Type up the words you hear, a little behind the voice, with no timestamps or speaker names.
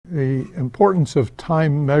the importance of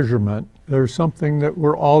time measurement, there's something that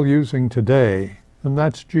we're all using today, and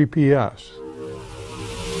that's GPS.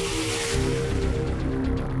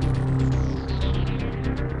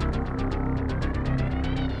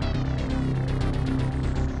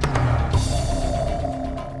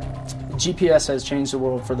 GPS has changed the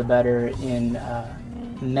world for the better in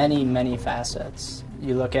many, many facets.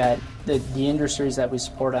 You look at the industries that we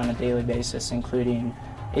support on a daily basis, including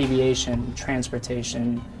aviation,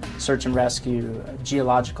 transportation, search and rescue,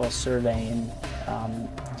 geological surveying,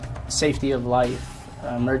 safety of life,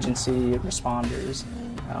 emergency responders.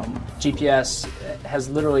 GPS has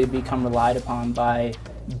literally become relied upon by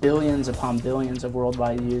billions upon billions of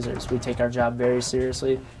worldwide users. We take our job very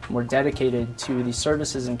seriously, and we're dedicated to the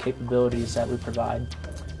services and capabilities that we provide.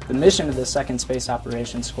 The mission of the 2nd Space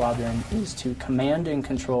Operations Squadron is to command and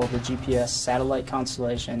control the GPS satellite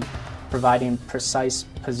constellation, providing precise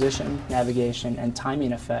position, navigation, and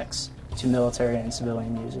timing effects to military and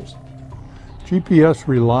civilian users. GPS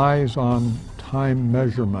relies on time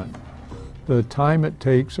measurement. The time it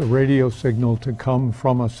takes a radio signal to come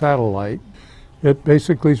from a satellite, it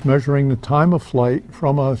basically is measuring the time of flight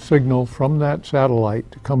from a signal from that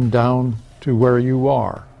satellite to come down to where you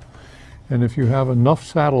are. And if you have enough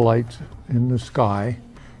satellites in the sky,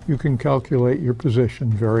 you can calculate your position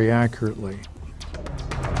very accurately.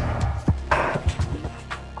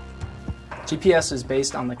 GPS is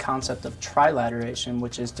based on the concept of trilateration,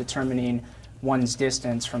 which is determining one's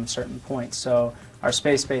distance from certain points. So our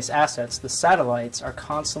space-based assets, the satellites, are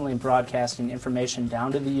constantly broadcasting information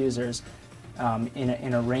down to the users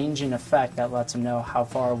in a ranging effect that lets them know how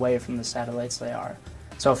far away from the satellites they are.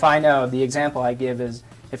 So if I know, the example I give is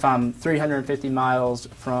if I'm 350 miles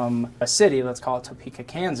from a city, let's call it Topeka,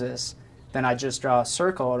 Kansas, then I just draw a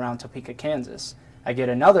circle around Topeka, Kansas. I get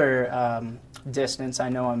another distance, I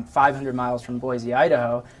know I'm 500 miles from Boise,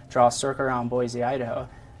 Idaho, draw a circle around Boise, Idaho.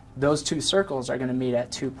 Those two circles are going to meet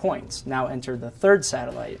at 2 points. Now enter the third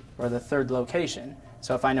satellite, or the third location.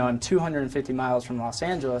 So if I know I'm 250 miles from Los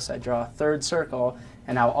Angeles, I draw a third circle,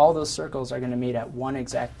 and now all those circles are going to meet at one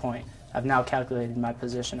exact point. I've now calculated my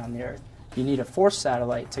position on the Earth. You need a fourth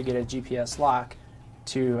satellite to get a GPS lock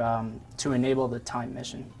to enable the time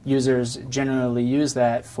mission. Users generally use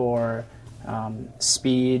that for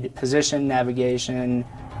speed, position, navigation,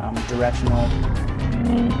 directional.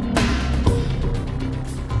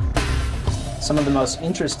 Some of the most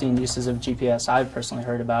interesting uses of GPS I've personally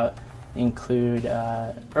heard about include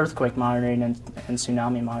earthquake monitoring and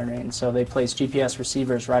tsunami monitoring. So they place GPS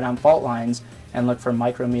receivers right on fault lines and look for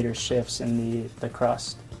micrometer shifts in the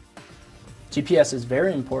crust. GPS is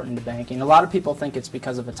very important to banking. A lot of people think it's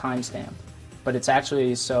because of a timestamp, but it's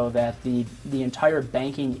actually so that the entire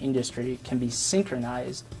banking industry can be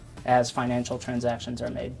synchronized as financial transactions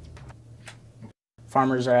are made.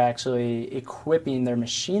 Farmers are actually equipping their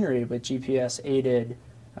machinery with GPS-aided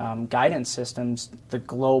guidance systems. The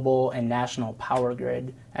global and national power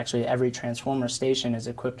grid, actually every transformer station is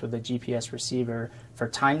equipped with a GPS receiver for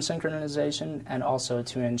time synchronization and also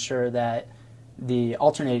to ensure that the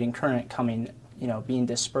alternating current coming, being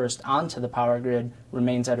dispersed onto the power grid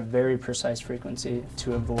remains at a very precise frequency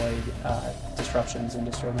to avoid disruptions and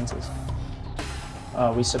disturbances.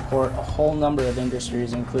 We support a whole number of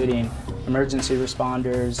industries, including emergency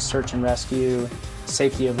responders, search and rescue,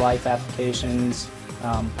 safety of life applications,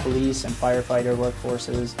 police and firefighter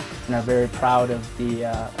workforces, and are very proud of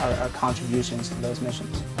our contributions to those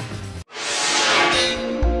missions.